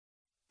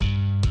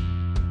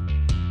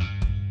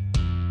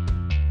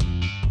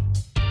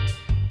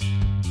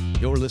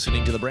You're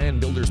listening to the Brand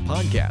Builders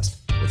Podcast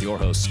with your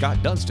hosts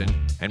Scott Dunston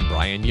and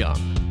Brian Young.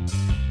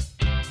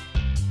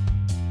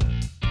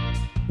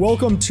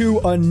 Welcome to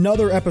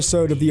another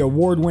episode of the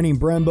award-winning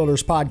Brand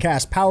Builders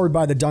Podcast powered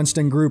by the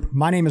Dunston Group.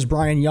 My name is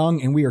Brian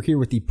Young, and we are here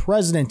with the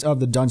president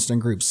of the Dunston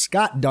Group,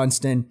 Scott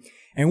Dunston.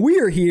 And we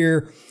are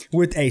here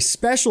with a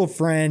special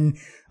friend,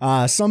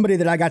 somebody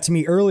that I got to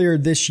meet earlier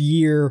this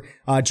year,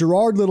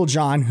 Gerard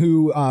Littlejohn,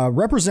 who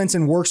represents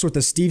and works with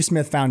the Steve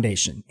Smith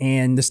Foundation.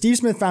 And the Steve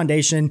Smith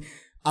Foundation,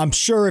 I'm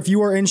sure if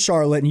you are in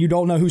Charlotte and you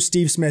don't know who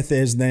Steve Smith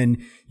is, then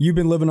you've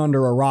been living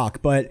under a rock.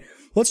 But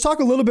let's talk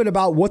a little bit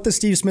about what the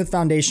Steve Smith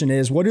Foundation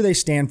is. What do they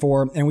stand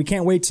for? And we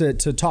can't wait to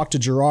talk to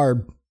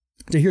Gerard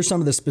to hear some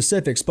of the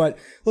specifics, but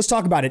let's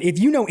talk about it. If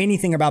you know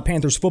anything about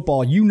Panthers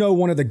football, you know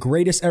one of the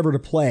greatest ever to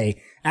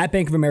play at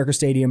Bank of America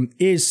Stadium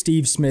is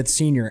Steve Smith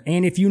Sr.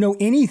 And if you know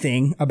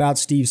anything about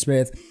Steve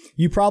Smith,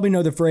 you probably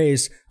know the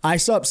phrase,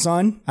 "Ice up,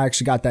 son." I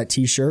actually got that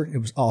t-shirt. It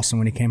was awesome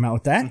when he came out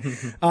with that.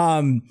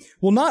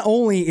 Well, not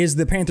only is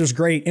the Panthers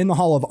great in the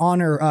Hall of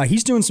Honor,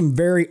 he's doing some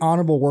very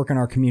honorable work in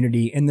our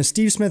community. And the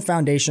Steve Smith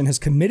Foundation has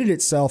committed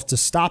itself to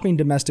stopping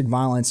domestic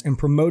violence and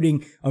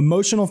promoting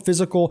emotional,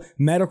 physical,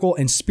 medical,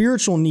 and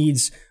spiritual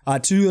needs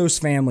to those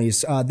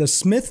families. The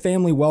Smith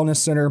Family Wellness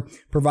Center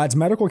provides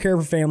medical care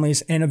for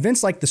families, and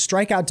events like the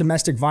Strike Out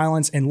Domestic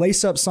Violence and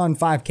Lace Up Son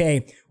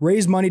 5K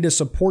raise money to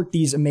support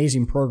these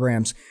amazing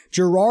programs.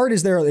 Gerard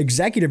is their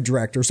executive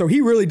director, so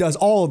he really does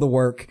all of the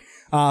work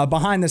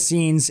behind the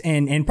scenes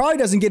and probably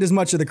doesn't get as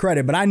much of the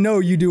credit, but I know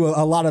you do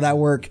a lot of that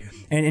work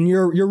and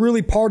you're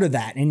really part of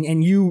that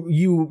and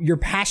your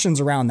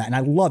passion's around that, and I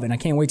love it, and I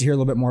can't wait to hear a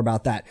little bit more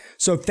about that.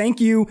 So thank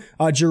you,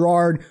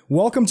 Gerard.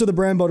 Welcome to the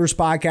Brand Builders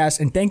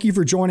Podcast, and thank you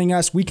for joining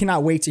us. We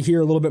cannot wait to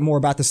hear a little bit more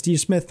about the Steve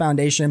Smith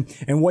Foundation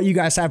and what you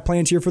guys have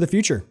planned here for the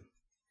future.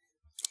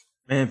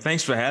 Man,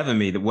 thanks for having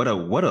me. What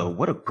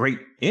a great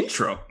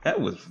intro. That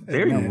was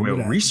very well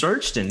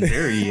researched and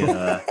very.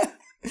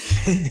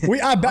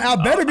 I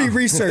better be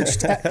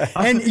researched.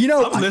 And you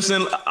know, I'm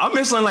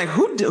listening like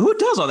who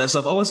does all that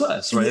stuff? Oh, it's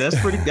us, right?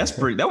 That's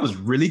pretty. That was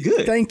really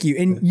good. Thank you.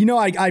 And you know,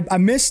 I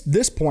missed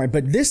this point,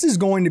 but this is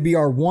going to be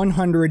our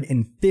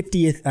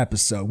 150th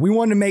episode. We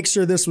wanted to make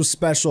sure this was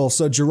special.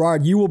 So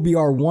Gerard, you will be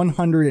our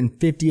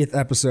 150th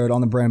episode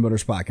on the Brand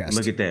Builders Podcast.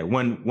 Look at that.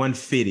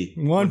 150.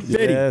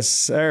 150. Yes,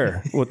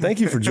 sir. Well, thank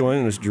you for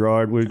joining us,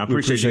 Gerard. I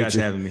appreciate you guys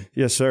having me.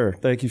 Yes, sir.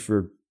 Thank you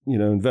for,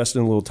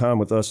 investing a little time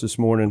with us this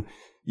morning.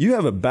 You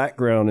have a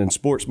background in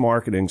sports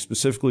marketing,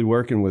 specifically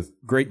working with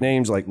great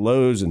names like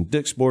Lowe's and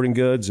Dick's Sporting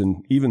Goods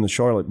and even the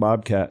Charlotte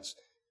Bobcats.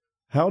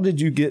 How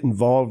did you get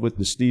involved with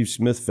the Steve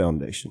Smith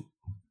Foundation?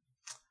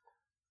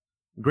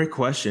 Great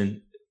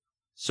question.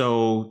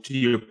 So to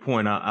your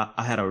point, I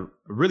had a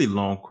really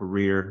long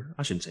career.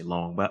 I shouldn't say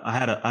long, but I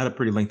had a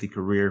pretty lengthy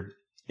career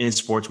in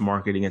sports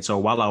marketing. And so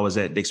while I was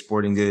at Dick's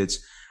Sporting Goods,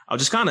 I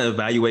was just kind of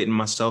evaluating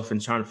myself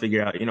and trying to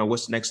figure out,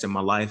 what's next in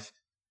my life.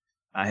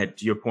 To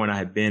your point, I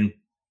had been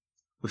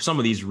with some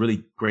of these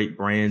really great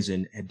brands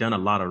and had done a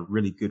lot of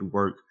really good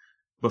work.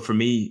 But for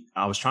me,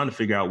 I was trying to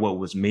figure out what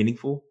was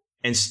meaningful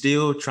and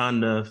still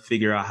trying to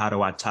figure out how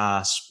do I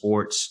tie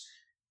sports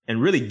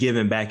and really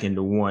giving back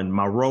into one.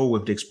 My role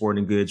with Dick's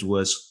Sporting Goods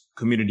was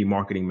community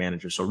marketing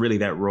manager. So really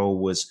that role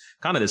was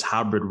kind of this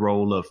hybrid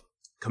role of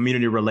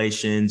community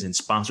relations and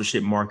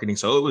sponsorship marketing.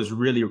 So it was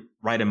really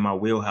right in my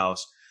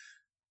wheelhouse.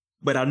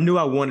 But I knew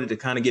I wanted to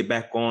kind of get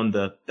back on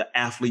the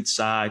athlete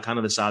side, kind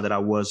of the side that I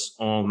was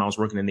on when I was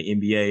working in the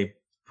NBA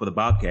for the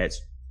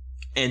Bobcats.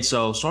 And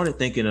so started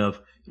thinking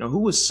of, who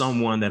was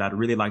someone that I'd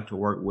really like to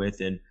work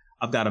with. And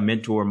I've got a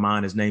mentor of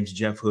mine, his name's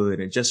Jeff Hood.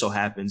 And it just so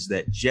happens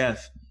that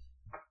Jeff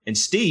and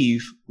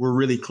Steve were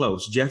really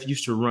close. Jeff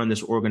used to run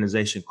this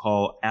organization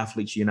called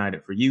Athletes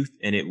United for Youth.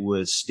 And it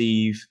was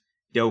Steve,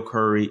 Del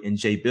Curry, and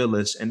Jay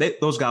Billis. And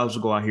those guys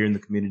would go out here in the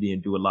community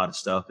and do a lot of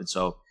stuff. And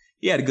so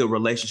he had a good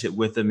relationship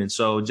with them. And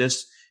so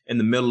just in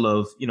the middle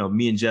of,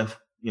 me and Jeff,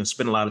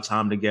 spent a lot of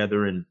time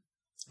together and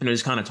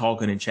just kind of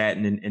talking and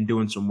chatting and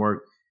doing some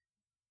work.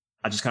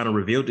 I just kind of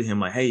revealed to him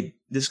like, hey,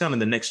 this is kind of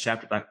the next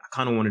chapter that I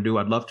kind of want to do.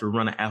 I'd love to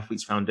run an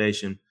athletes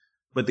foundation.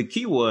 But the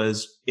key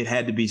was it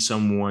had to be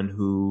someone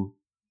who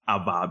I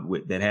vibed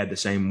with, that had the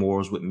same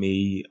morals with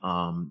me,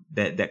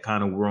 that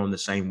kind of were on the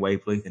same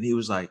wavelength. And he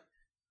was like,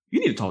 you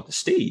need to talk to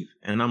Steve.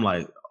 And I'm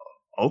like,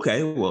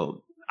 okay,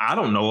 well, I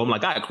don't know him.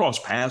 Like I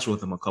crossed paths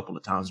with him a couple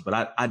of times,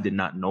 but I did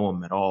not know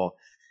him at all.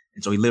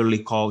 And so he literally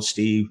called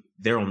Steve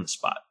there on the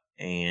spot.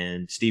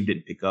 And Steve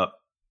didn't pick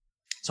up.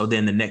 So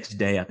then the next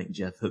day, I think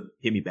Jeff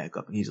hit me back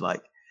up and he's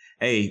like,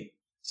 hey,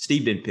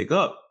 Steve didn't pick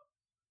up.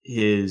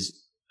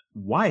 His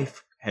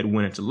wife had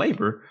went into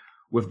labor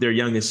with their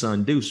youngest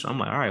son, Deuce. So I'm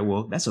like, all right,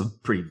 well, that's a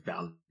pretty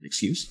valid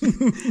excuse.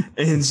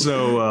 And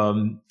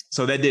so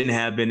that didn't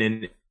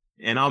happen.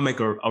 And I'll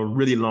make a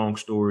really long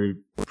story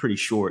pretty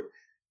short.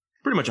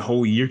 Pretty much a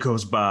whole year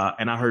goes by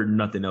and I heard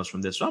nothing else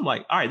from this. So I'm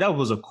like, all right, that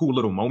was a cool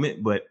little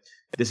moment, but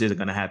this isn't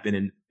going to happen.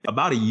 And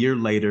about a year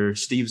later,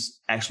 Steve's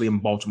actually in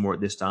Baltimore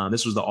at this time.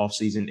 This was the off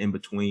season in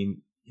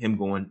between him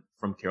going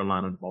from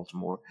Carolina to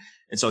Baltimore.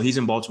 And so he's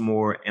in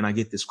Baltimore, and I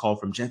get this call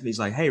from Jeff. And he's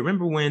like, hey,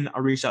 remember when I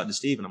reached out to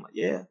Steve? And I'm like,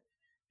 yeah.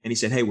 And he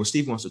said, hey, well,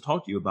 Steve wants to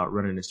talk to you about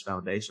running this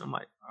foundation. I'm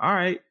like, all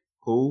right,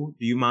 cool.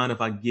 Do you mind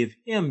if I give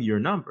him your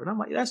number? And I'm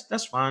like,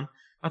 that's fine.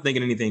 Not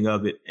thinking anything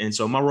of it. And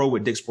so my role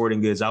with Dick's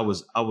Sporting Goods, I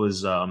was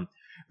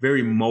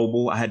very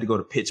mobile. I had to go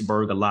to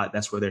Pittsburgh a lot.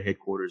 That's where their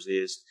headquarters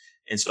is.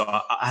 And so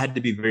I had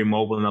to be very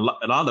mobile, and a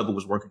lot of it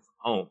was working from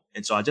home.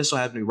 And so I just so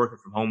happened to be working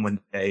from home one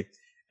day.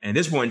 And at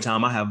this point in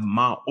time, I have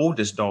my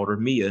oldest daughter,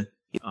 Mia,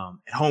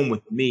 at home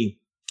with me.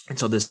 And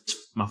so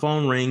my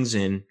phone rings,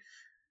 and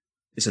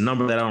it's a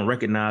number that I don't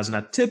recognize. And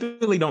I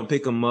typically don't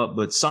pick them up,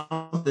 but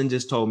something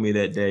just told me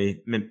that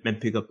day, man,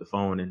 pick up the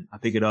phone. And I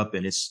pick it up,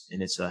 and it's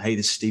hey,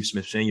 this is Steve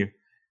Smith Sr.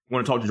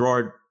 Want to talk to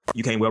Gerard?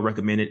 You came well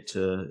recommended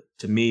to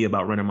me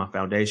about running my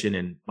foundation.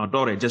 And my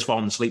daughter had just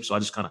fallen asleep, so I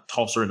just kind of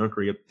tossed her in her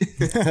crib.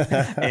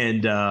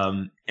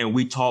 and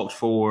we talked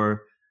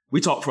for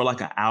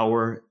like an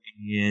hour,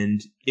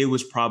 and it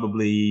was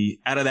probably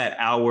out of that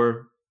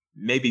hour,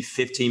 maybe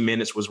 15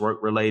 minutes was work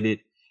related.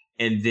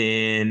 And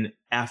then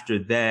after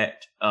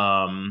that,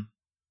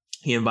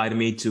 he invited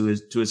me to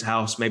his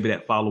house maybe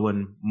that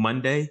following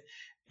Monday,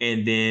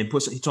 and then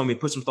he told me,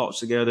 put some thoughts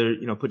together,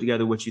 put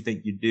together what you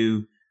think you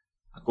do.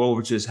 I go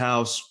over to his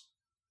house.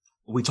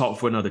 We talked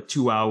for another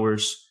 2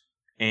 hours,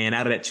 and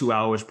out of that 2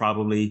 hours,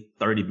 probably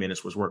 30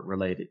 minutes was work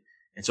related.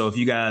 And so if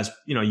you guys,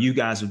 you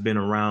guys have been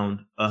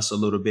around us a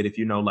little bit, if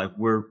like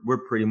we're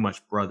pretty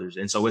much brothers.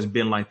 And so it's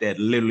been like that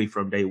literally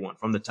from day one,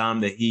 from the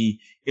time that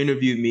he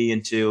interviewed me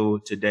until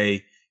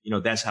today.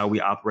 That's how we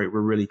operate.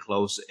 We're really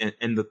close.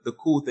 And the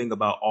cool thing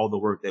about all the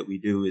work that we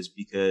do is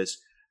because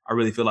I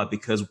really feel like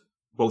because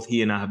both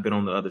he and I have been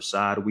on the other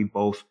side, we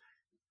both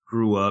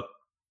grew up,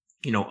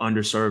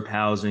 underserved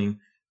housing.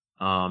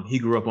 He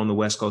grew up on the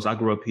West Coast. I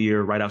grew up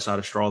here right outside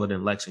of Charlotte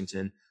and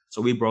Lexington.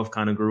 So we both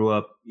kind of grew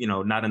up,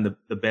 not in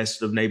the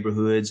best of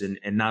neighborhoods and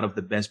not of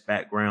the best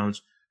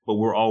backgrounds, but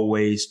we're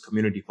always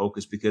community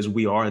focused because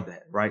we are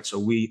that, right? So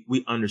we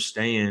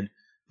understand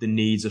the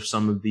needs of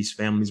some of these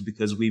families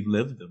because we've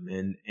lived them.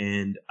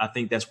 And I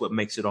think that's what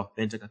makes it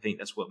authentic. I think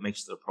that's what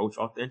makes the approach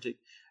authentic.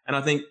 And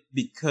I think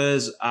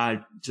because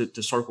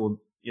to circle,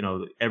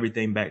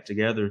 everything back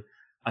together,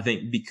 I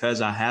think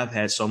because I have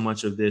had so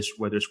much of this,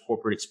 whether it's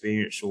corporate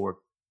experience or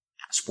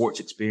sports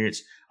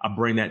experience, I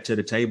bring that to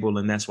the table.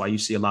 And that's why you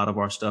see a lot of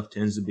our stuff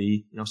tends to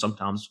be,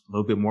 sometimes a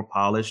little bit more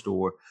polished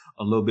or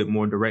a little bit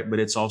more direct, but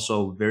it's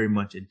also very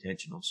much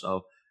intentional.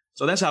 So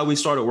that's how we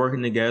started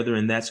working together.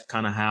 And that's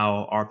kind of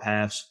how our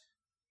paths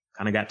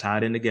kind of got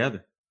tied in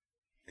together.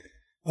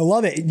 I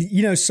love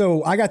it.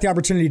 So I got the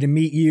opportunity to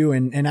meet you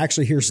and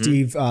actually hear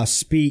Steve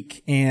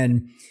speak.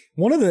 And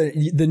one of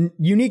the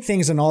unique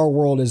things in our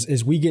world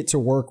is we get to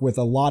work with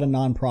a lot of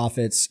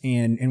nonprofits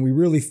and we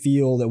really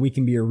feel that we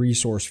can be a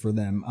resource for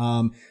them.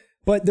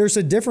 But there's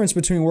a difference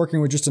between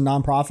working with just a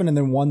nonprofit and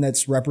then one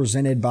that's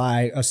represented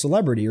by a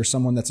celebrity or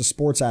someone that's a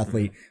sports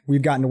athlete.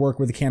 We've gotten to work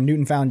with the Cam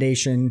Newton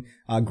Foundation,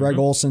 Greg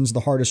Olson's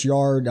The Hardest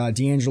Yard,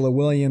 D'Angelo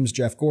Williams,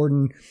 Jeff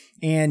Gordon.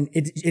 And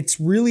it's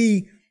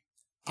really,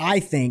 I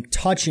think,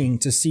 touching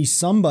to see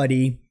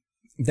somebody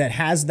that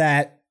has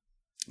that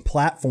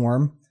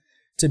platform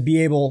to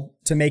be able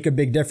to make a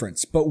big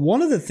difference. But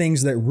one of the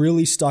things that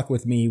really stuck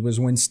with me was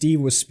when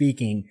Steve was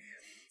speaking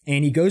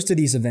and he goes to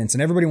these events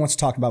and everybody wants to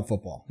talk about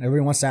football.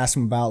 Everybody wants to ask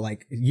him about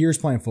like years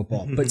playing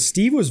football. But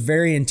Steve was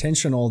very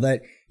intentional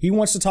that he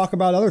wants to talk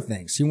about other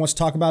things. He wants to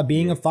talk about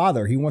being a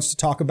father. He wants to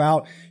talk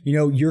about,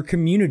 your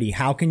community.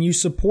 How can you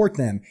support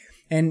them?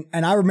 And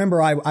I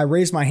remember I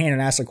raised my hand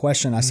and asked a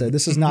question. I said,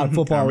 this is not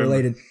football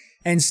related.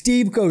 And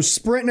Steve goes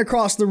sprinting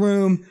across the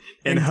room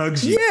and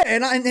hugs you.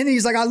 Yeah. And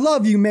he's like, I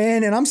love you,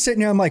 man. And I'm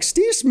sitting there. I'm like,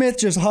 Steve Smith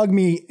just hugged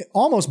me,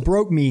 almost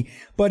broke me,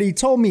 but he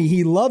told me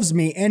he loves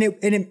me. And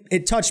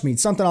it touched me.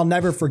 It's something I'll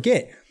never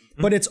forget.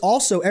 But it's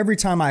also every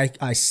time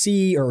I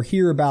see or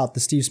hear about the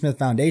Steve Smith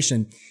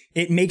Foundation,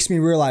 it makes me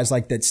realize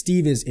like that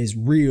Steve is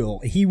real.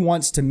 He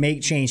wants to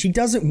make change. He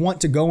doesn't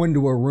want to go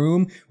into a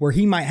room where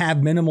he might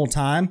have minimal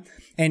time.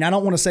 And I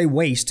don't want to say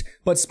waste,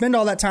 but spend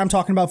all that time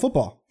talking about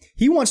football.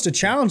 He wants to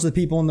challenge the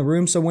people in the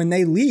room so when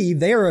they leave,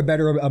 they are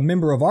a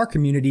member of our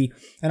community.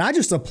 And I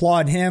just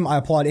applaud him. I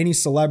applaud any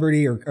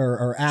celebrity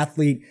or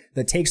athlete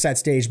that takes that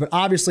stage. But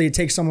obviously it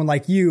takes someone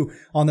like you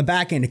on the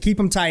back end to keep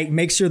them tight,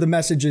 make sure the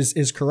message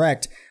is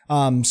correct.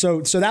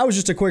 So that was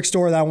just a quick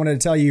story that I wanted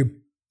to tell you.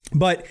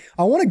 But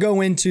I want to go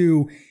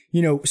into,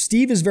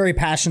 Steve is very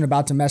passionate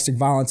about domestic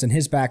violence and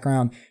his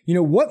background.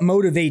 What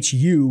motivates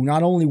you,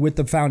 not only with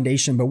the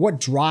foundation, but what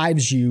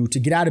drives you to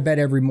get out of bed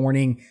every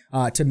morning,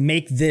 to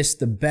make this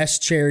the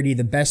best charity,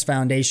 the best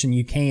foundation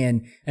you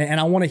can?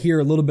 And I want to hear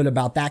a little bit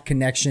about that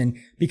connection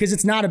because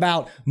it's not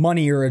about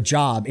money or a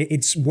job.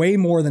 It's way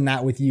more than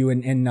that with you.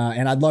 And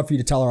I'd love for you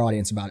to tell our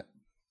audience about it.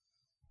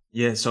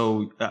 Yeah.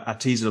 So I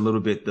teased it a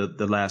little bit,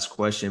 the last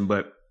question,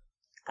 but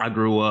I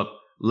grew up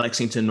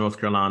Lexington, North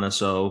Carolina.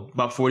 So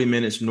about 40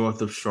 minutes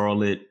north of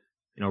Charlotte,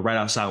 right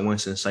outside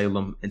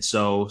Winston-Salem. And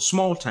so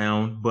small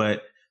town,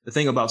 but the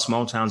thing about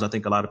small towns, I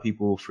think a lot of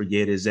people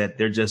forget, is that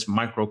they're just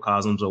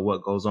microcosms of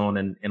what goes on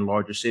in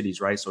larger cities,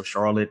 right? So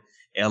Charlotte,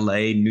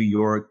 LA, New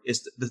York,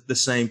 it's the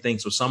same thing.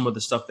 So some of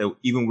the stuff that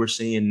even we're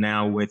seeing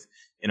now with,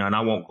 and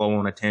I won't go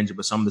on a tangent,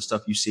 but some of the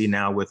stuff you see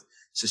now with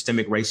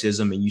systemic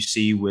racism, and you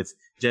see with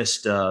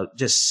just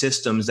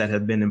systems that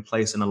have been in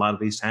place in a lot of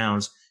these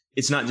towns.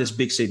 It's not just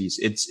big cities.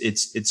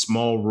 It's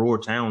small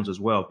rural towns as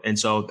well. And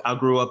so I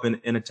grew up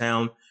in a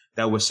town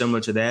that was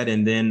similar to that.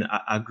 And then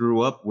I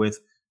grew up with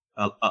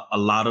a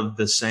lot of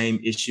the same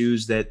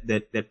issues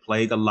that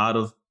plague a lot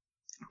of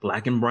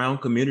Black and brown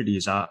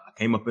communities. I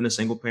came up in a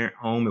single parent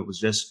home. It was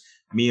just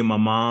me and my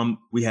mom.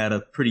 We had a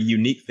pretty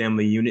unique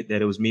family unit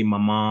that it was me, my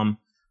mom,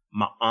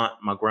 my aunt,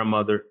 my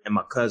grandmother, and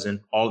my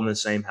cousin all in the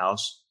same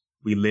house.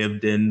 We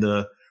lived in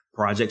the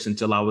projects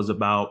until I was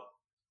about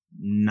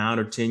 9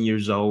 or 10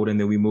 years old. And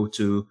then we moved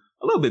to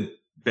a little bit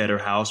better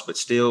house, but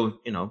still,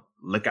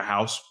 liquor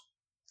house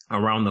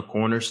around the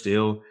corner,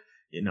 still,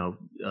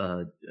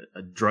 a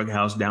drug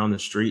house down the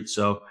street.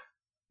 So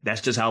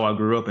that's just how I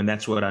grew up, and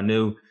that's what I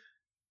knew.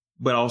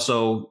 But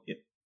also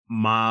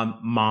my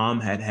mom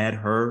had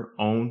her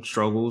own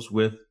struggles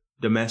with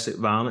domestic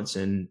violence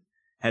and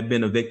had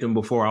been a victim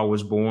before I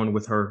was born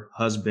with her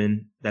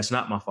husband. That's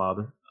not my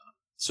father.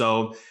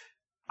 So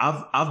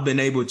I've been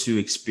able to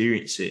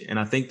experience it. And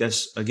I think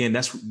that's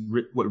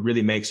what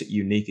really makes it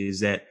unique,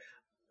 is that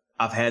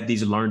I've had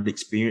these learned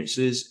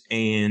experiences,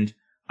 and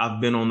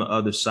I've been on the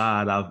other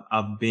side.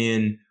 I've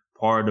been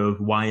part of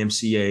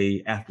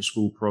YMCA after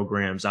school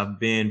programs. I've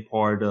been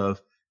part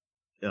of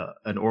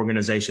an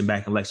organization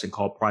back in Lexington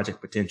called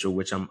Project Potential,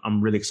 which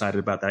I'm really excited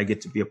about that I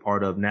get to be a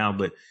part of now.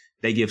 But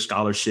they give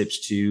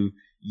scholarships to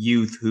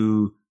youth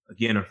who,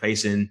 again, are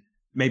facing,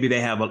 maybe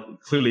they have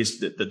clearly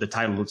the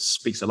title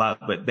speaks a lot,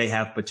 but they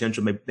have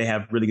potential. Maybe they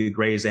have really good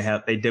grades.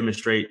 They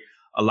demonstrate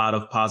a lot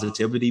of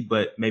positivity,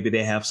 but maybe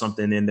they have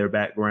something in their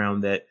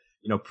background that,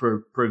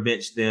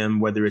 prevents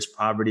them, whether it's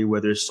poverty,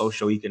 whether it's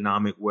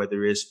socioeconomic,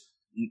 whether it's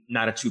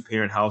not a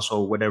 2-parent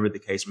household, whatever the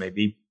case may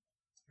be.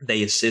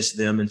 They assist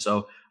them. And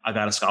so I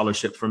got a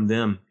scholarship from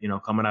them,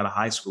 coming out of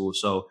high school.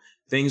 So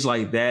things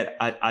like that,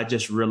 I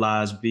just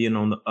realized being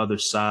on the other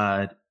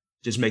side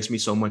just makes me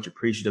so much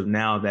appreciative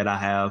now that I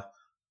have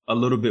a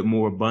little bit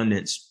more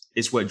abundance.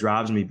 It's what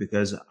drives me,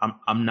 because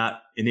I'm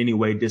not in any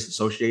way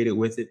disassociated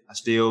with it. I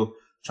still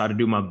try to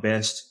do my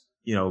best,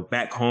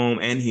 back home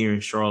and here in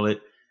Charlotte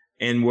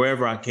and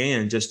wherever I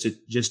can, just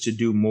to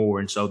do more.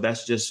 And so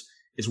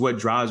it's what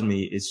drives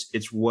me.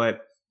 It's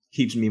what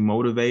keeps me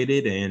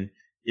motivated. And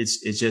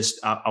it's just,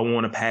 I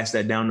want to pass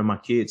that down to my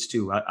kids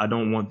too. I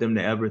don't want them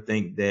to ever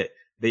think that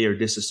they are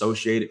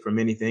disassociated from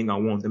anything. I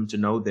want them to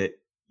know that,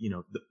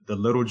 the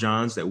Little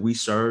Johns that we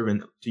serve.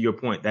 And to your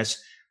point,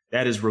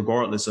 that is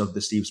regardless of the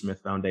Steve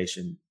Smith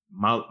Foundation.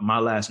 My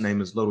last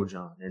name is Little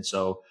John. And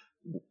so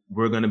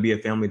we're going to be a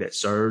family that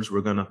serves. We're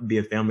going to be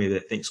a family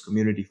that thinks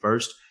community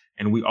first.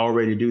 And we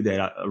already do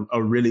that.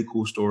 A really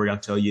cool story I'll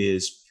tell you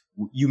is,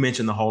 you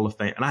mentioned the Hall of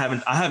Fame, and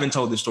I haven't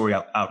told this story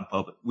out in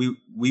public.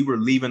 We were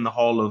leaving the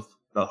Hall of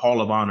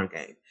Honor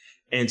game.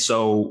 And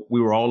so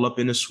we were all up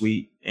in the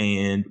suite,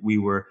 and we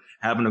were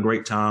having a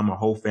great time. Our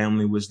whole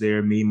family was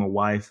there. Me, my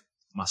wife,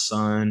 my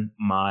son,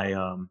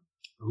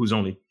 who's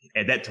only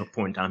at that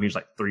point in time, he was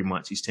like 3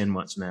 months. He's 10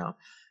 months now.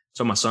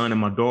 So my son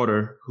and my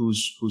daughter,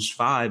 who's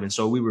 5. And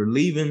so we were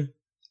leaving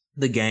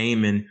the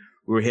game, and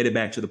we were headed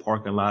back to the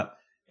parking lot.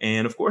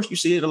 And of course, you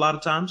see it a lot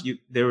of times.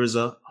 There were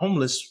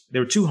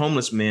 2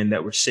 homeless men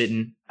that were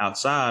sitting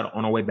outside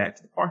on our way back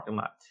to the parking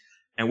lot.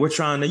 And we're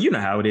trying to, you know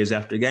how it is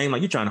after a game,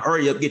 like you're trying to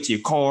hurry up, get to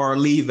your car,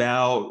 leave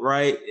out,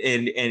 right?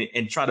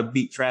 And try to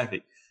beat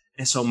traffic.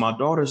 And so my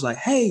daughter's like,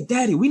 "Hey,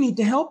 Daddy, we need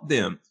to help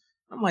them."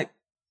 I'm like,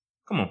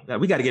 "Come on,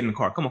 Dad, we got to get in the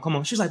car. Come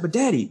on. She's like, "But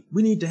Daddy,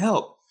 we need to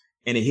help."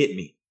 And it hit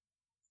me.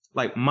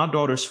 Like, my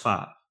daughter's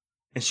 5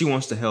 and she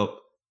wants to help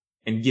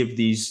and give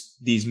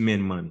these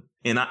men money.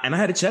 And I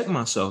had to check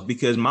myself,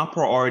 because my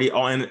priority,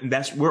 and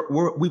that's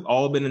we've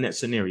all been in that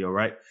scenario,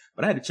 right?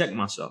 But I had to check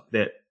myself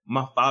that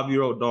my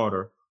 5-year-old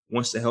daughter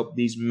wants to help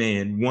these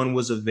men. One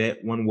was a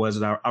vet, one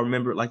wasn't. I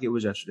remember it like it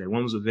was yesterday.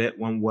 One was a vet,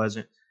 one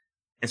wasn't.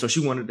 And so she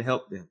wanted to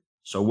help them.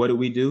 So what did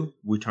we do?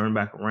 We turned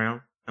back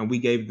around and we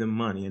gave them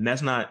money. And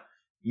that's not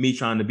me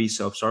trying to be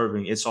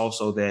self-serving. It's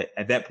also that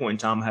at that point in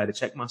time, I had to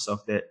check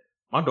myself that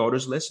my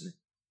daughter's listening.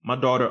 My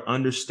daughter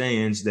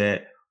understands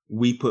that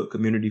we put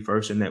community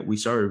first and that we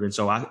serve. And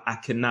so I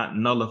cannot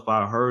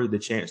nullify the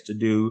chance to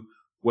do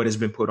what has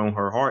been put on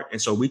her heart.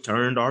 And so we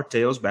turned our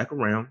tails back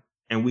around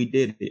and we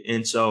did it.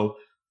 And so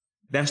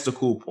that's the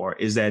cool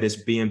part, is that it's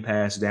being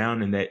passed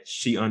down and that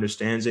she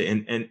understands it.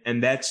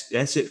 And that's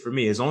it for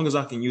me. As long as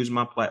I can use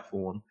my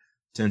platform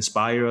to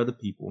inspire other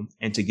people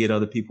and to get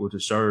other people to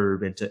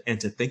serve and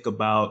to think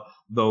about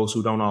those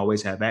who don't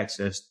always have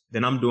access,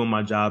 then I'm doing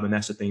my job. And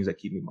that's the things that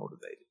keep me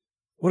motivated.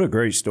 What a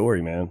great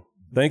story, man.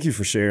 Thank you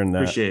for sharing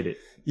that. Appreciate it.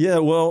 Yeah,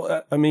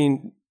 well, I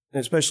mean,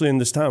 especially in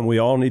this time, we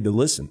all need to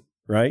listen,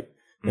 right?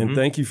 And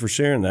thank you for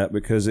sharing that,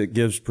 because it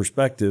gives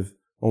perspective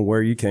on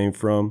where you came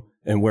from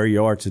and where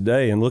you are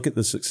today. And look at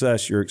the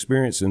success you're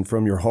experiencing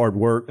from your hard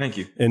work. Thank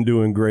you. And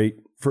doing great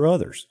for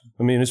others.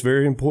 I mean, it's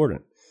very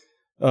important.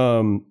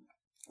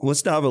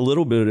 Let's dive a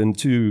little bit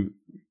into,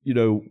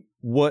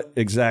 what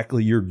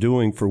exactly you're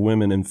doing for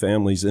women and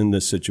families in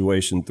this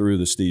situation through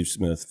the Steve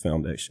Smith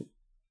Foundation.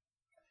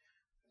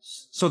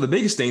 So the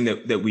biggest thing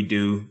that we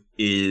do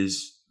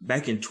is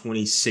back in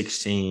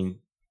 2016,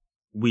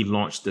 we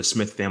launched the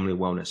Smith Family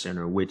Wellness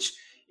Center, which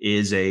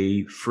is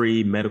a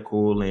free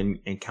medical and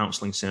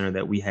counseling center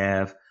that we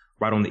have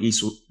right on the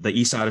east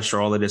side of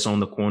Charlotte. It's on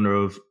the corner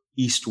of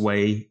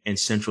Eastway and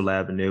Central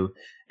Avenue.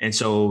 And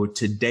so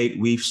to date,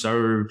 we've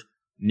served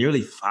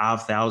nearly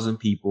 5,000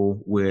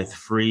 people with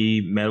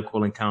free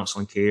medical and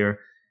counseling care.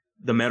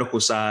 The medical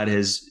side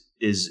is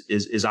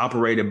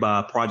operated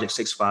by Project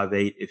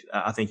 658.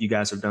 I think you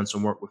guys have done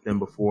some work with them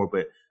before,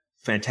 but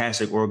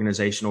fantastic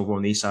organization over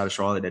on the east side of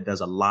Charlotte that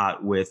does a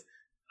lot with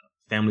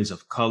families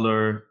of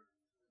color,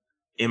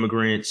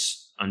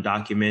 immigrants,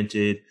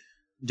 undocumented,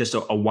 just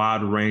a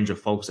wide range of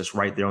folks that's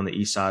right there on the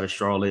east side of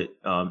Charlotte.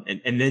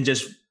 And then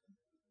just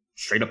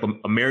straight up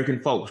American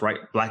folks, right?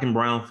 Black and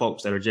brown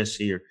folks that are just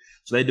here.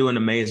 So they do an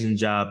amazing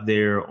job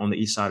there on the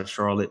east side of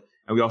Charlotte.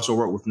 And we also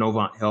work with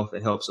Novant Health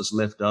that helps us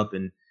lift up,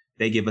 and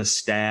they give us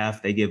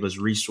staff, they give us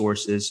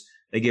resources,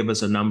 they give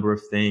us a number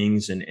of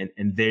things, and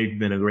they've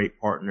been a great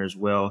partner as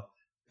well.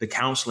 The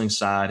counseling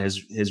side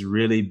has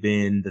really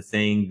been the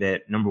thing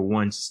that, number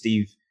one,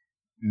 Steve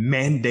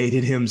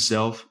mandated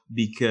himself,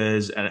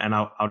 because, and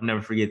I'll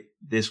never forget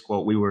this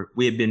quote.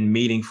 We had been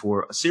meeting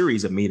for a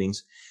series of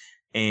meetings,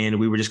 and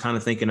we were just kind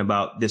of thinking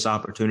about this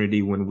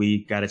opportunity when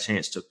we got a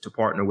chance to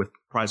partner with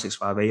Project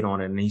 658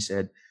 on it. And he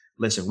said,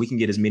 listen, we can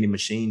get as many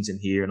machines in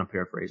here, and I'm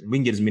paraphrasing, we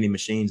can get as many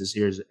machines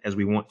as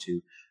we want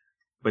to,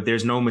 but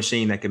there's no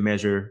machine that can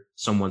measure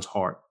someone's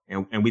heart.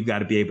 And we've got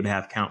to be able to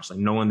have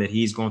counseling, knowing that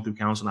he's going through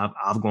counseling.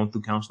 I've gone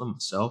through counseling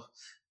myself,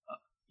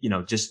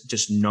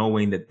 just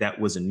knowing that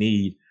was a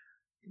need,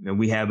 and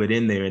we have it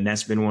in there. And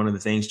that's been one of the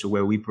things to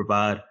where we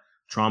provide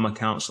trauma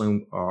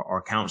counseling.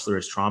 Our counselor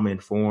is trauma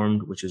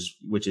informed, which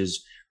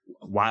is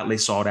widely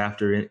sought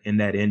after in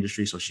that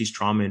industry. So she's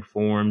trauma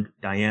informed,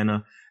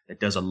 Diana, that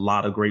does a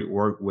lot of great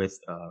work with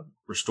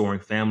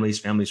restoring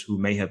families who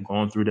may have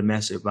gone through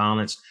domestic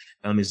violence,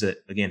 families that,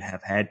 again,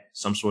 have had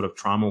some sort of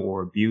trauma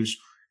or abuse.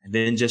 And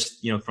then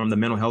just, from the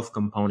mental health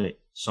component,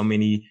 so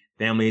many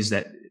families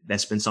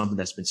that's been something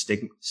that's been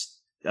stigmatized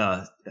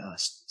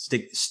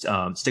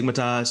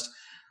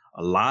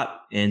a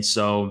lot. And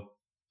so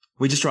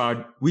we just try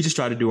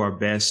to do our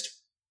best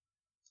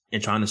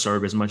in trying to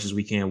serve as much as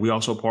we can. We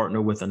also partner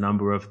with a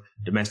number of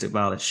domestic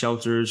violence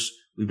shelters.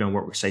 We've done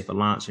work with Safe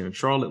Alliance here in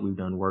Charlotte. We've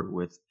done work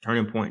with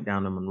Turning Point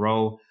down in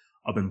Monroe,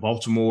 up in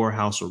Baltimore,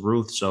 House of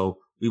Ruth. So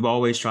we've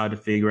always tried to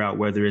figure out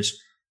whether it's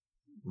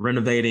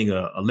renovating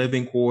a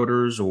living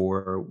quarters,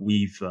 or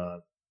we've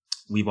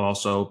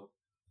also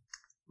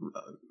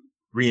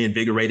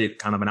reinvigorated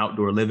kind of an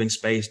outdoor living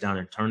space down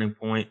in Turning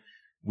Point.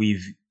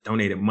 We've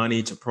donated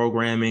money to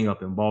programming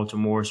up in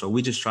Baltimore. So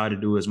we just try to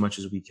do as much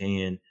as we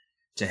can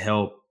to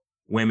help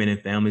women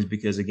and families,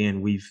 because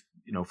again, we've,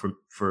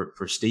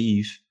 for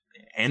Steve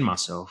and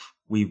myself,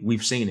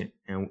 we've seen it,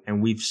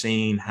 and we've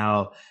seen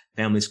how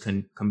families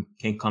can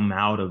come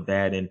out of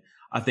that. And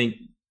I think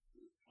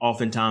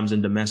oftentimes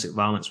in domestic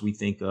violence, we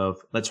think of,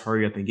 let's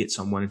hurry up and get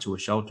someone into a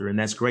shelter. And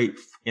that's great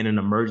in an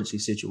emergency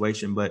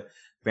situation, but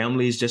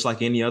families, just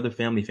like any other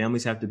family,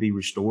 families have to be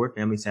restored.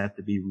 Families have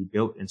to be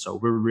rebuilt. And so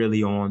we're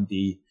really on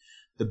the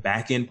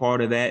back end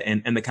part of that.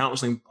 And the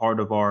counseling part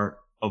of our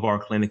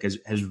clinic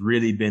has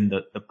really been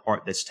the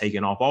part that's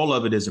taken off. All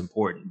of it is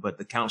important, but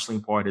the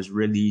counseling part has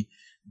really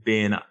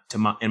been,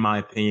 in my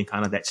opinion,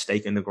 kind of that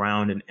stake in the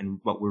ground and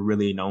what we're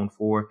really known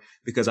for,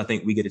 because I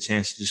think we get a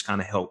chance to just kind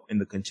of help in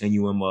the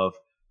continuum of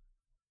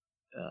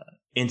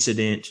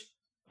incident,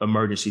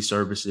 emergency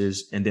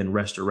services, and then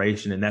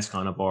restoration. And that's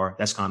kind of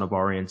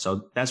our end.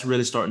 So that's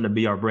really starting to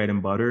be our bread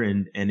and butter.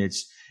 And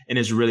it's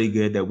really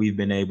good that we've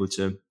been able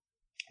to,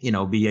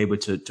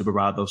 to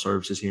provide those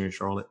services here in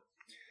Charlotte.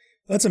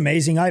 That's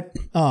amazing. I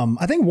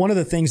think one of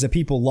the things that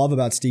people love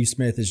about Steve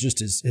Smith is just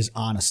his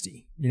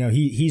honesty.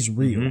 He's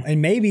real, mm-hmm.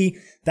 and maybe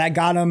that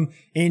got him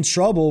in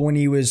trouble when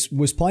he was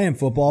playing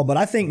football. But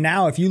I think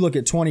now, if you look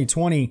at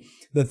 2020,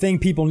 the thing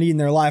people need in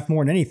their life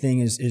more than anything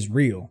is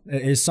real.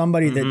 Is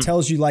somebody mm-hmm. that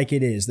tells you like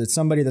it is. That's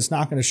somebody that's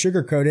not going to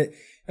sugarcoat it,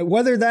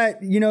 whether that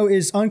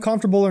is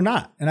uncomfortable or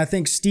not. And I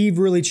think Steve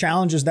really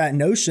challenges that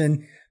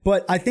notion.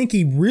 But I think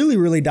he really,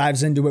 really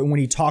dives into it when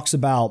he talks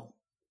about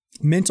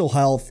mental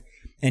health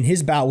and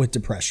his bout with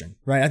depression,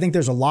 right? I think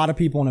there's a lot of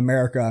people in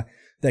America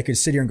that could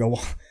sit here and go,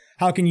 well,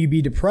 how can you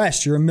be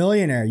depressed? You're a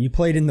millionaire. You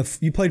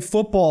played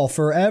football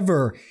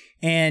forever.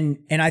 And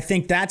I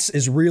think that's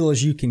as real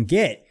as you can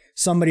get.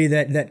 Somebody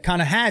that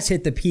kind of has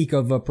hit the peak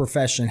of a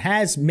profession,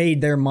 has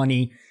made their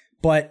money,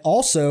 but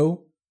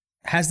also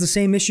has the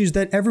same issues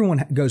that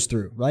everyone goes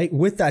through, right?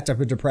 With that type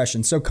of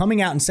depression. So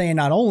coming out and saying,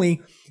 not only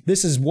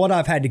this is what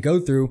I've had to go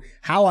through,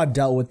 how I've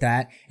dealt with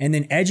that, and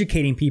then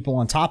educating people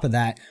on top of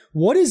that.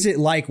 What is it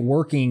like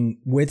working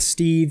with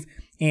Steve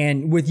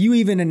And with you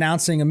even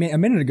announcing a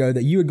minute ago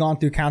that you had gone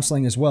through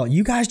counseling as well,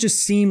 you guys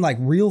just seem like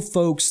real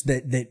folks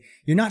that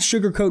you're not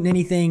sugarcoating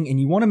anything and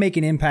you want to make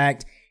an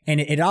impact. And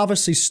it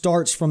obviously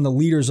starts from the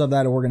leaders of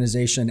that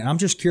organization. And I'm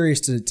just curious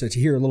to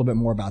hear a little bit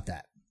more about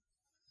that.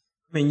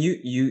 I mean,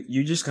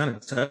 you just kind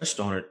of touched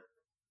on it.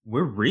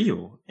 We're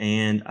real.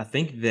 And I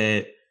think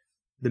that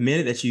the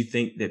minute that you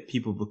think that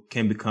people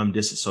can become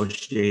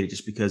disassociated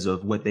just because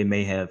of what they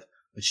may have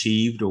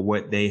achieved or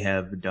what they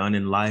have done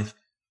in life,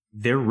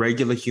 they're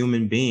regular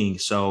human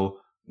beings. So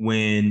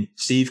when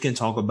Steve can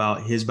talk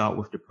about his bout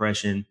with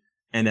depression,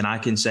 and then I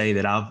can say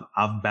that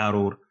I've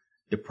battled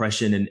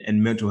depression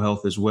and mental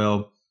health as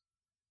well.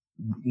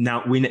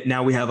 Now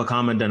we have a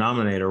common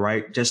denominator,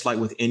 right? Just like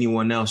with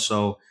anyone else.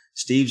 So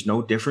Steve's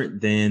no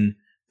different than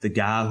the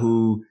guy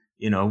who,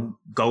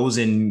 goes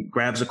and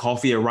grabs a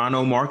coffee at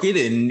Rhino Market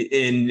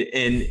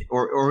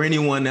or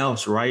anyone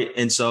else, right?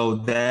 And so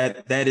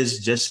that is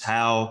just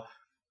how.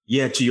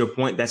 Yeah, to your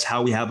point, that's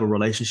how we have a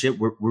relationship.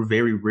 We're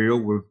very real.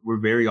 We're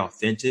very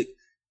authentic.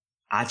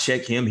 I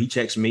check him, he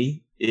checks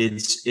me.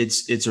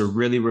 It's a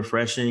really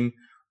refreshing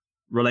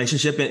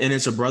relationship, and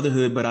it's a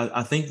brotherhood. But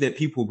I think that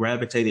people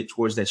gravitated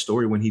towards that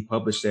story when he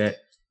published that,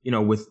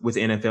 with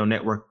NFL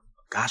Network.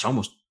 Gosh,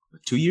 almost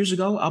 2 years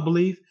ago, I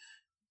believe.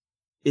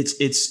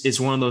 It's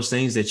one of those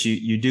things that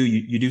you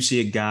do see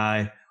a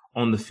guy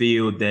on the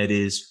field that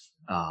is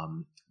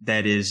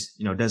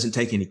doesn't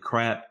take any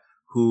crap,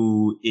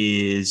 who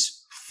is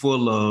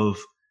full of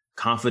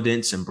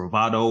confidence and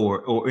bravado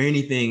or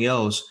anything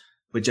else.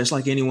 But just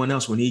like anyone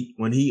else, when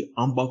he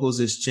unbuckles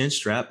his chin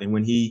strap and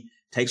when he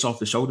takes off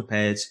the shoulder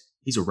pads,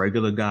 he's a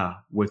regular guy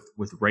with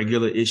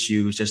regular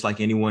issues, just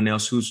like anyone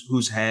else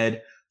who's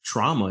had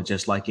trauma,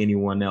 just like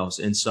anyone else.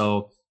 And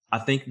so I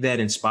think that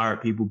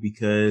inspired people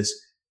because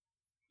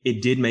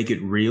it did make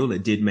it real.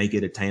 It did make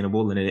it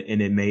attainable, and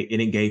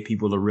it gave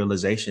people a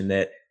realization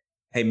that,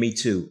 hey, me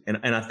too. And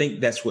I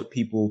think that's what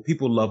people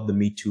love, the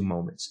Me Too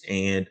moments.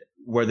 And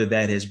whether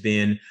that has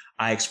been,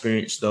 I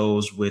experienced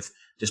those with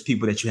just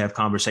people that you have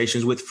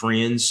conversations with,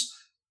 friends,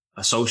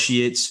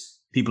 associates,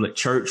 people at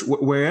church,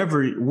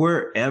 wherever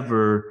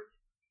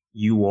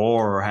you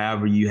are or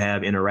however you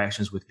have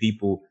interactions with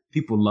people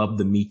love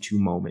the Me Too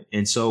moment.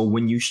 And so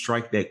when you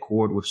strike that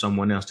chord with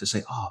someone else to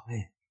say, oh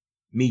man,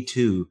 me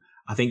too,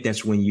 I think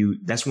that's when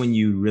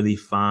you really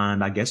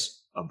find, I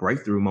guess, a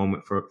breakthrough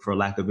moment for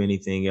lack of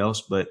anything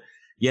else. But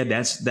yeah,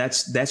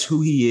 that's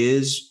who he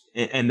is.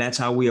 And that's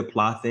how we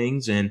apply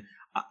things. And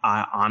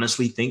I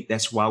honestly think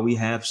that's why we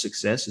have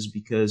success, is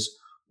because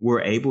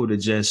we're able to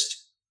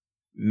just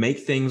make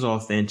things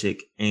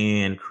authentic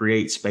and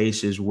create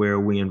spaces where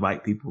we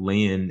invite people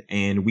in,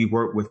 and we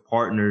work with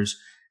partners,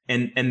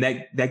 and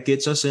that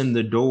gets us in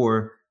the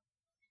door.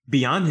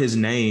 Beyond his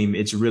name,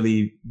 it's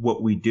really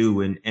what we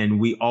do. And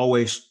we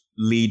always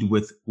lead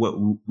with what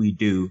we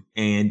do.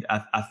 And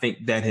I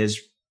think that has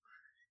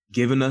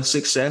given us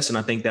success. And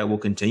I think that will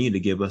continue to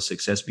give us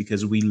success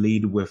because we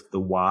lead with the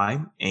why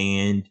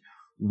and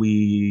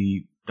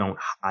we don't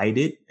hide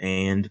it.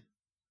 And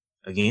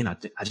again,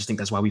 I just think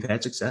that's why we've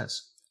had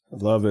success. I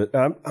love it.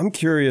 I'm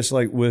curious,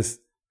 like with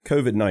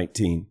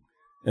COVID-19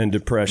 and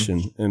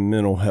depression and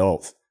mental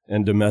health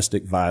and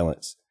domestic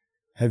violence,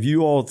 have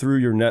you all through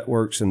your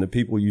networks and the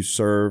people you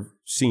serve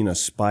seen a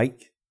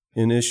spike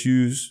in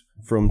issues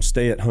from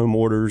stay-at-home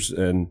orders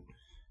and,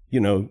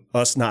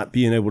 us not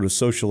being able to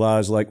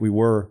socialize like we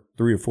were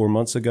 3 or 4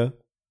 months ago?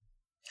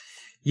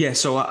 Yeah,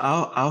 so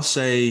I'll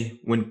say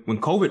when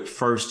COVID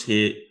first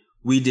hit,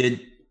 we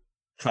did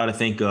try to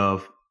think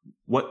of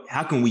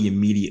how can we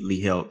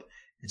immediately help?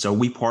 And so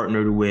we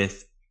partnered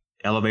with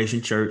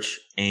Elevation Church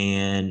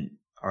and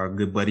our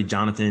good buddy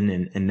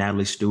Jonathan and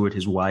Natalie Stewart,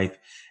 his wife.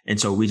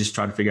 And so we just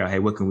tried to figure out, hey,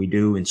 what can we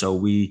do? And so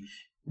we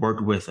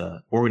worked with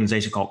an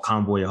organization called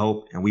Convoy of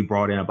Hope, and we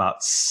brought in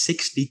about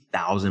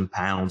 60,000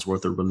 pounds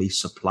worth of relief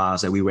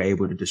supplies that we were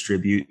able to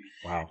distribute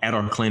at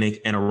our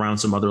clinic and around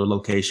some other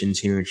locations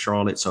here in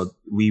Charlotte. So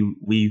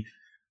we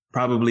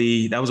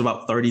probably, that was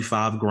about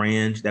 35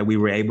 grand that we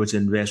were able to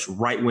invest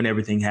right when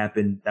everything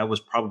happened. That was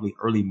probably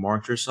early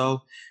March or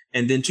so.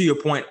 And then to your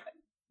point,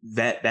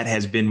 that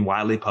has been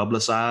widely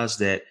publicized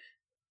that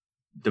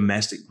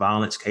domestic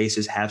violence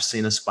cases have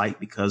seen a spike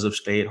because of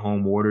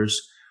stay-at-home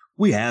orders.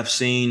 We have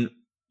seen,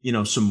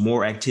 some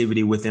more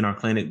activity within our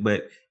clinic,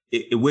 but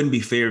it wouldn't be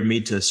fair of me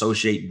to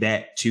associate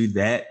that to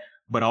that.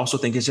 But I also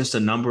think it's just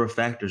a number of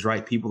factors,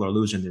 right? People are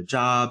losing their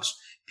jobs.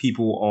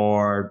 People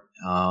are,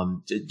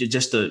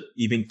 just to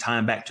even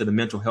time back to the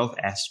mental health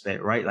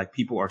aspect, right? Like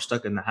people are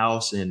stuck in the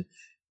house and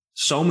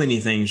so many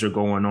things are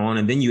going on.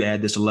 And then you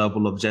add this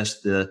level of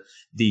just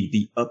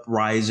the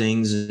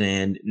uprisings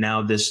and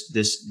now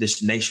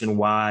this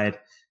nationwide,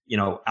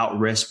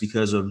 outrest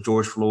because of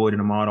George Floyd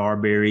and Ahmaud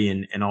Arbery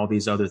and all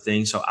these other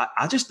things. So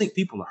I just think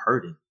people are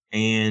hurting.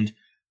 And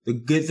the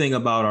good thing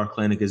about our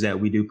clinic is that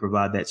we do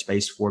provide that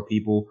space for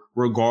people,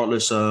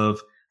 regardless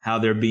of how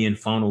they're being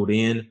funneled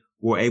in.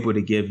 We're able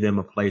to give them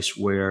a place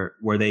where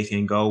they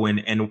can go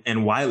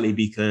and widely,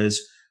 because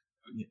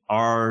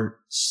our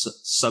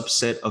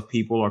subset of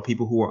people are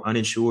people who are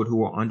uninsured,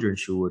 who are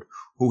underinsured,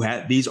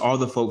 these are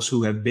the folks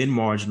who have been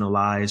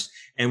marginalized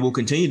and will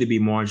continue to be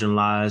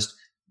marginalized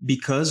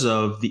because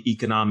of the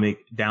economic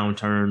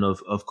downturn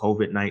of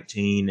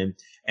COVID-19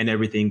 and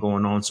everything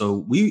going on.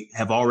 So we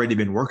have already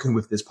been working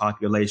with this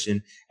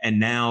population. And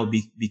now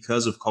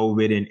because of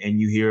COVID and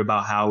you hear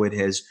about how it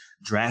has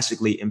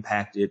drastically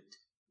impacted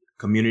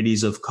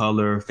communities of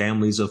color,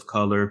 families of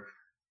color,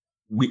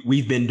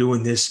 we've been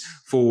doing this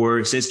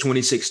since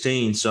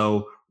 2016.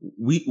 So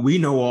we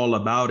know all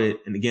about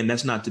it. And again,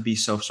 that's not to be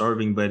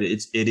self-serving, but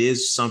it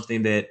is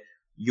something that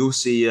you'll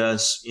see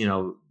us,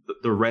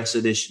 the rest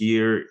of this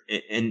year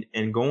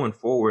and going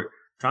forward,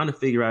 trying to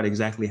figure out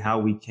exactly how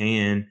we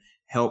can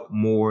help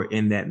more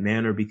in that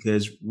manner,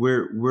 because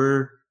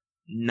we're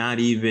not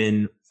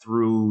even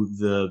through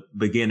the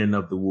beginning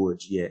of the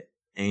woods yet.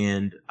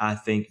 And I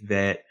think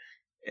that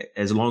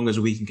as long as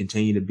we can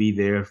continue to be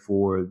there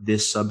for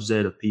this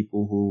subset of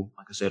people who,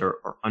 like I said,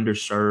 are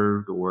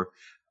underserved or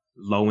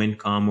low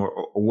income or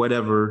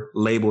whatever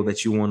label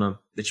that you want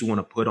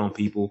to put on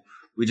people,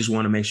 we just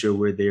want to make sure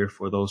we're there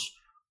for those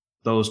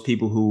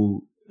people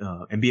who,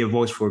 and be a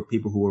voice for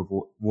people who are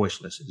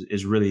voiceless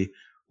is really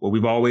what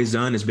we've always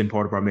done. It's been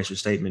part of our mission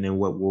statement and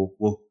what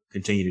we'll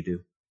continue to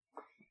do.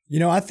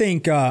 I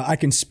think I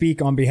can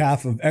speak on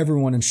behalf of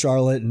everyone in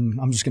Charlotte, and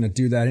I'm just going to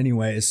do that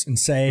anyways and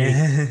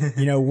say,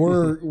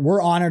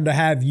 we're honored to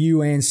have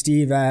you and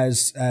Steve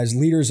as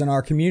leaders in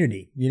our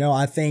community.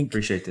 I think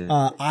appreciate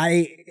that.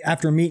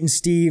 After meeting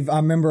Steve, I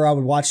remember I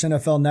would watch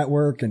NFL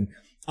Network, and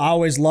I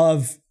always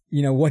love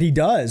what he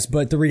does.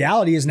 But the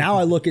reality is now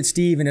I look at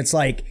Steve and it's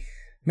like,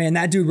 man,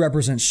 that dude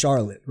represents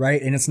Charlotte,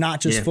 right? And it's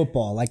not just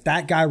football. Like,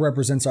 that guy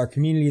represents our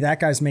community. That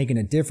guy's making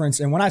a difference.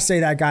 And when I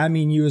say that guy, I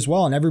mean you as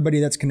well, and everybody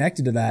that's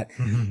connected to that.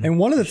 And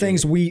one of the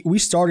things we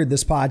started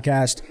this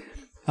podcast,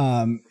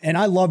 and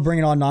I love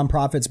bringing on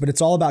nonprofits, but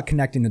it's all about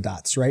connecting the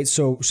dots, right?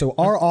 So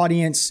our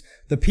audience,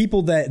 the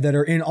people that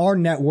are in our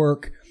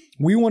network,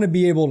 we want to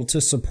be able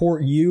to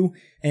support you.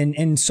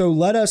 And so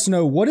let us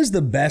know, what is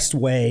the best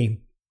way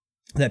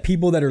that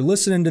people that are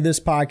listening to this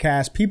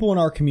podcast, people in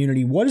our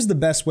community, what is the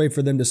best way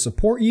for them to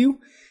support you?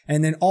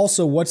 And then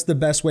also, what's the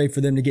best way for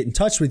them to get in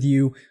touch with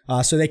you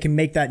so they can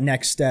make that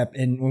next step?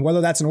 And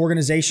whether that's an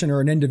organization or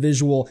an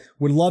individual,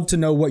 would love to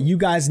know what you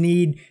guys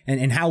need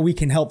and how we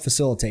can help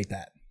facilitate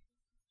that.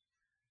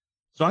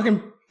 So I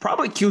can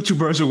probably kill two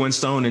birds with one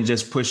stone and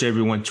just push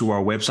everyone to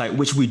our website,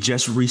 which we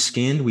just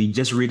reskinned. We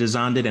just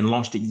redesigned it and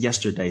launched it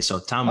yesterday.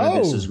 So timing of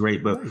this is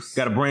great, but nice.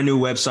 Got a brand new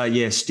website.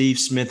 Yeah.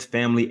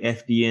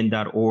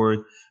 SteveSmithFamilyFDN.org.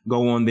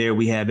 Go on there.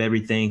 We have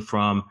everything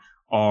from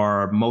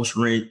our most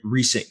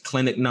recent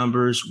clinic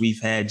numbers.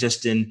 We've had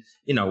just in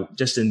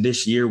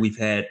this year, we've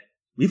had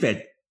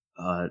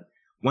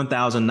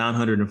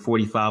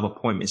 1,945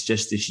 appointments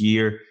just this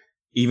year.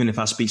 Even if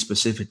I speak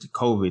specific to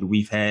COVID,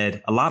 we've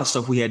had a lot of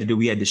stuff we had to do.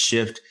 We had to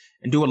shift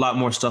and do a lot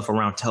more stuff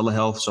around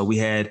telehealth. So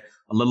we've had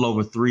a little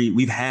over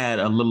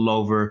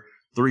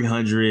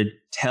 300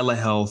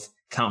 telehealth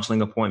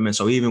counseling appointments.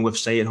 So even with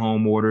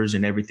stay-at-home orders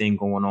and everything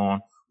going on,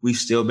 we've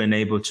still been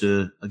able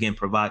to, again,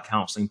 provide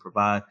counseling,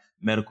 provide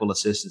medical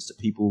assistance to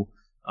people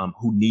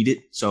who need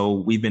it. So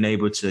we've been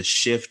able to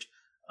shift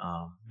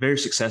very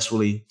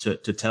successfully to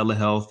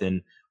telehealth,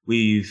 and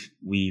we've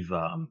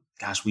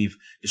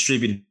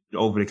distributed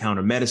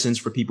over-the-counter medicines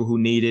for people who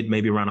need it,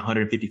 maybe around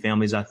 150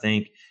 families, I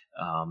think.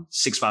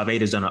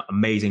 658 has done an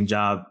amazing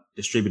job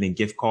distributing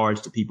gift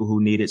cards to people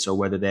who need it. So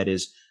whether that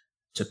is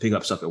to pick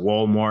up stuff at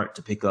Walmart,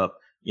 to pick up,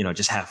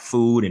 just have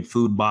food and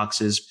food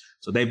boxes.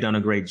 So they've done a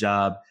great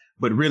job.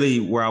 But really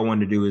where I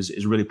wanted to do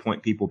is really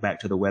point people back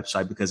to the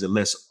website, because it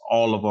lists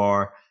all of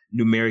our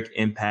numeric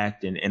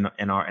impact and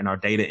our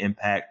data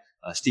impact,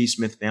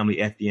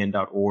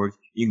 SteveSmithFamilyFDN.org.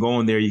 You can go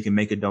on there, you can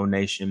make a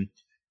donation.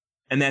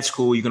 And that's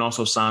cool. You can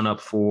also sign up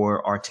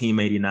for our Team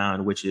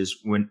 89, which is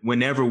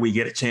whenever we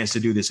get a chance to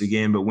do this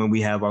again. But when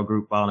we have our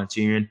group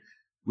volunteering,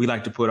 we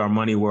like to put our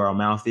money where our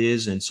mouth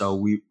is. And so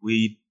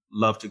we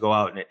love to go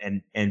out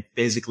and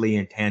physically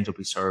and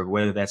tangibly serve,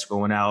 whether that's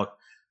going out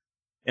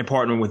and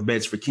partnering with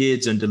Beds for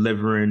Kids and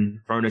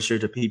delivering furniture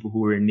to people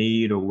who are in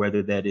need, or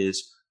whether that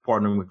is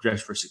partnering with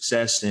Dress for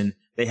Success. And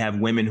they have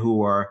women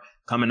who are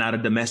coming out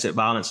of domestic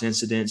violence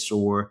incidents,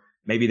 or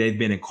maybe they've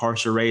been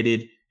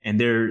incarcerated, and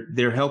they're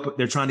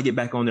trying to get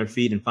back on their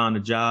feet and find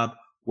a job,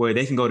 where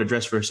they can go to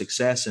Dress for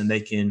Success and they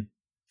can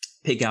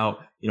pick out,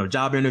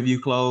 job interview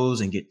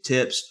clothes and get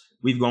tips.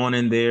 We've gone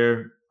in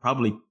there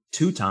probably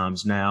 2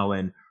 times now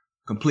and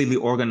completely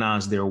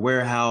organized their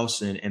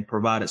warehouse and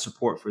provided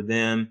support for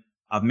them.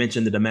 I've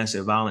mentioned the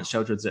domestic violence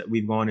shelters that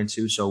we've gone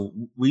into. So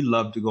we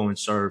love to go and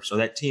serve. So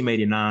that Team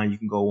 89, you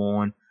can go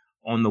on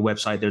the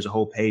website. There's a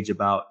whole page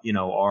about,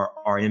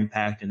 our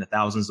impact and the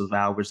thousands of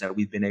hours that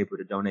we've been able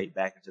to donate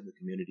back into the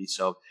community.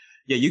 So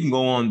yeah, you can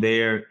go on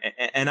there.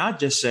 And I'd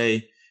just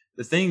say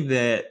the thing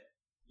that,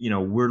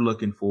 we're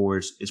looking for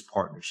is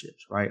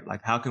partnerships, right?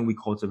 Like, how can we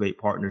cultivate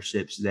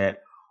partnerships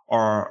that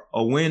are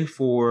a win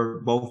for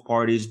both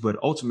parties, but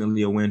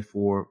ultimately a win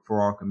for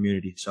our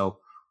community? So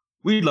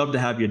we'd love to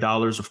have your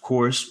dollars, of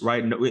course,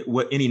 right?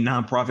 What any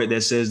nonprofit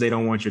that says they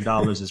don't want your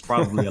dollars is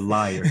probably a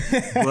liar.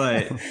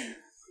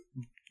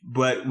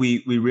 But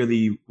we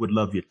really would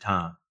love your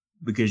time,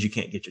 because you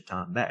can't get your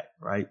time back,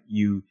 right?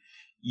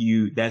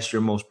 That's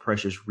your most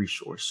precious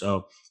resource.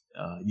 So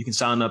you can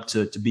sign up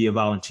to be a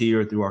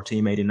volunteer through our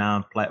Team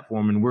 89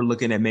 platform. And we're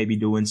looking at maybe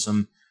doing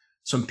some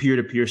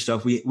peer-to-peer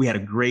stuff. We had a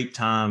great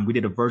time. We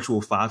did a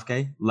virtual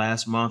 5K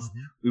last month.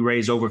 Mm-hmm. We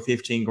raised over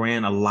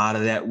 $15,000. A lot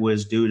of that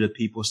was due to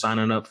people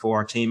signing up for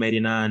our Team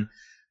 89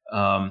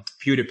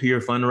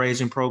 peer-to-peer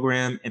fundraising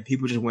program. And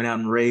people just went out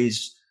and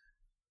raised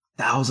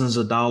thousands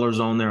of dollars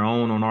on their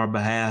own on our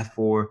behalf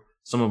for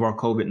some of our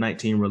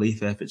COVID-19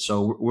 relief efforts.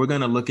 So we're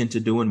going to look into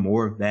doing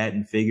more of that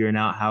and figuring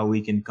out how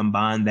we can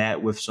combine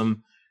that with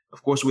some,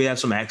 of course, we have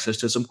some access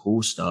to some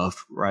cool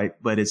stuff, right?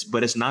 But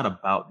it's not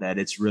about that.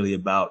 It's really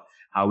about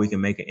how we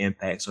can make an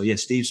impact. So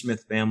Steve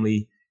Smith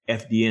Family,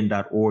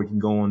 FDN.org. You can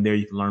go on there.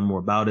 You can learn more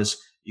about us.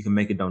 You can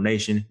make a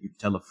donation. You can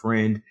tell a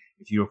friend.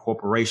 If you're a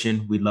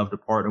corporation, we'd love to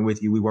partner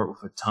with you. We work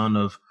with a ton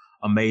of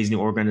amazing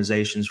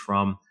organizations,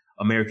 from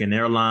American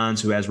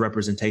Airlines, who has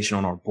representation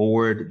on our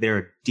board. They're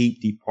a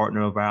deep, deep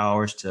partner of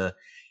ours, to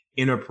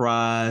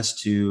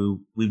Enterprise,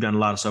 we've done a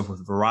lot of stuff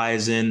with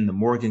Verizon, the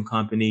Morgan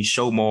Company,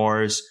 Show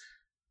Mars,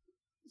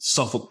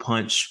 Suffolk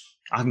Punch.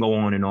 I can go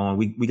on and on.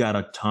 We got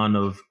a ton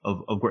of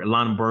great,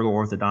 Lineberger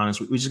Orthodontics.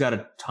 We just got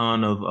a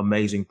ton of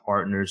amazing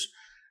partners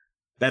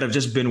that have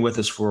just been with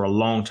us for a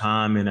long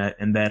time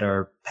and that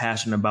are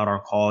passionate about our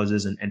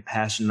causes and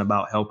passionate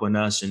about helping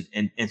us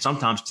and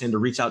sometimes tend to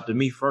reach out to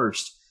me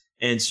first.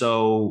 And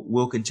so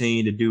we'll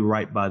continue to do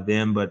right by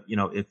them. But,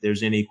 if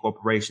there's any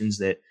corporations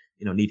that,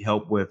 need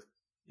help with,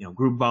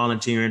 group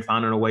volunteering,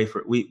 finding a way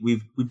for,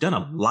 we've done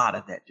a lot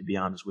of that, to be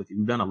honest with you.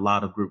 We've done a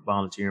lot of group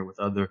volunteering with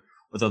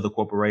other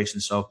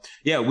corporations. So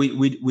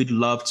we'd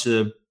love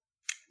to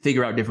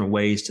figure out different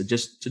ways to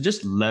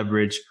just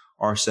leverage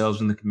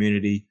ourselves in the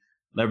community,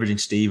 leveraging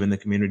Steve in the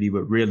community.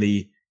 But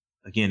really,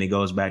 again, it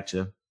goes back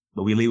to,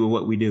 but we lead with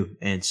what we do.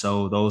 And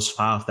so those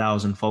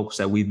 5,000 folks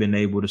that we've been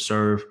able to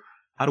serve,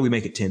 how do we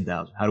make it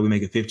 10,000? How do we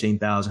make it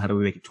 15,000? How do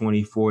we make it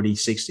 20, 40,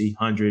 60,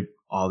 100,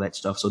 all that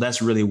stuff? So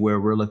that's really where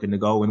we're looking to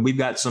go. And we've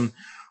got some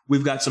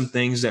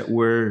things that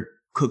we're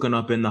cooking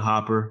up in the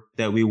hopper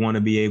that we want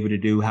to be able to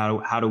do.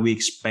 How do we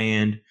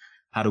expand?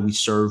 How do we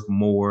serve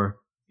more?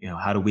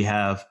 How do we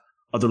have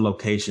other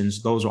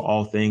locations? Those are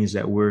all things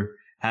that we're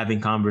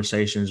having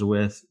conversations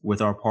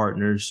with our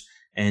partners.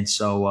 And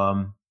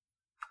so,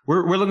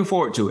 we're looking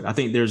forward to it. I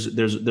think there's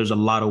a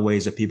lot of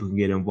ways that people can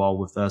get involved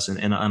with us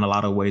and a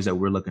lot of ways that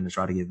we're looking to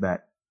try to give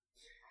back.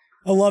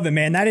 I love it,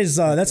 man.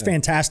 That's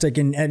fantastic.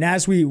 And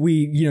as we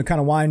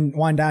kind of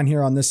wind down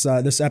here on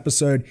this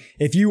episode,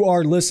 if you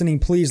are listening,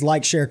 please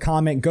like, share,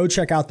 comment, go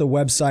check out the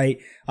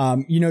website.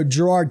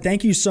 Gerard,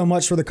 thank you so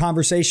much for the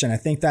conversation. I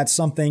think that's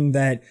something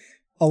that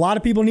a lot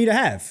of people need to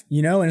have,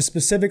 and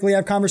specifically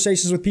have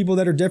conversations with people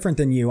that are different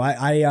than you.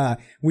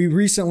 We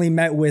recently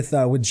met with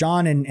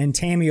John and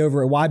Tammy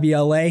over at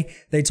YBLA.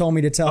 They told me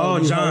to tell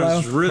you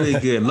John's hello. Really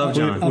good. Love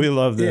John. We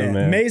love them,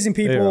 man. Amazing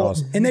people.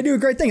 Awesome. And they do a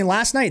great thing. And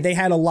last night they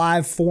had a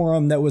live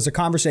forum that was a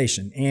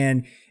conversation,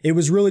 and it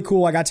was really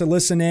cool. I got to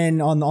listen in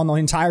on the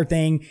entire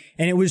thing,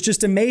 and it was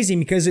just amazing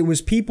because it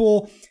was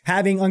people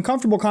having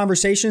uncomfortable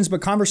conversations,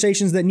 but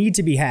conversations that need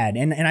to be had.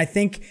 And I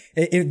think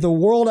the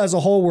world as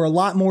a whole, we're a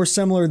lot more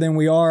similar than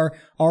we are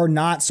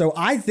not. So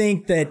I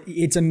think that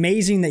it's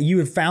amazing that you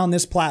have found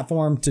this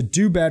platform to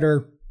do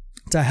better,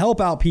 to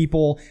help out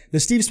people. The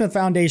Steve Smith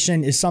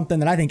Foundation is something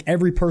that I think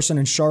every person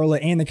in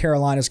Charlotte and the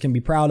Carolinas can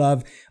be proud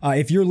of.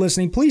 If you're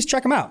listening, please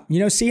check them out.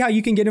 See how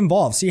you can get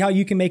involved, see how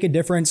you can make a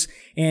difference.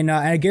 And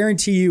I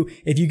guarantee you,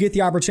 if you get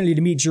the opportunity to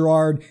meet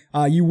Gerard,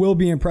 you will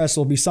be impressed.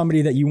 It'll be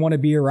somebody that you want to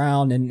be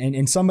around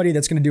and somebody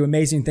that's going to do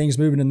amazing things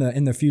moving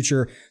in the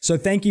future. So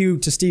thank you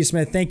to Steve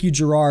Smith. Thank you,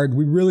 Gerard.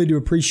 We really do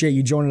appreciate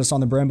you joining us on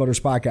the Brand Builders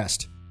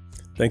podcast.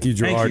 Thank you,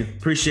 Gerard. Thank you.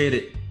 Appreciate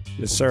it.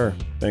 Yes, sir.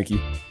 Thank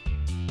you.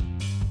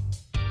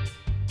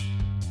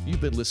 You've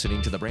been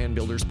listening to the Brand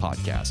Builders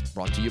Podcast,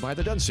 brought to you by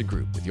the Dunston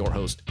Group with your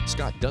host,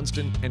 Scott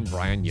Dunston and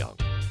Brian Young.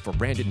 For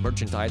branded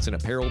merchandise and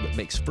apparel that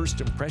makes first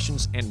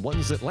impressions and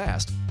ones that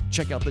last,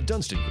 check out the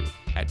Dunston Group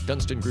at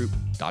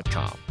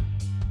dunstongroup.com.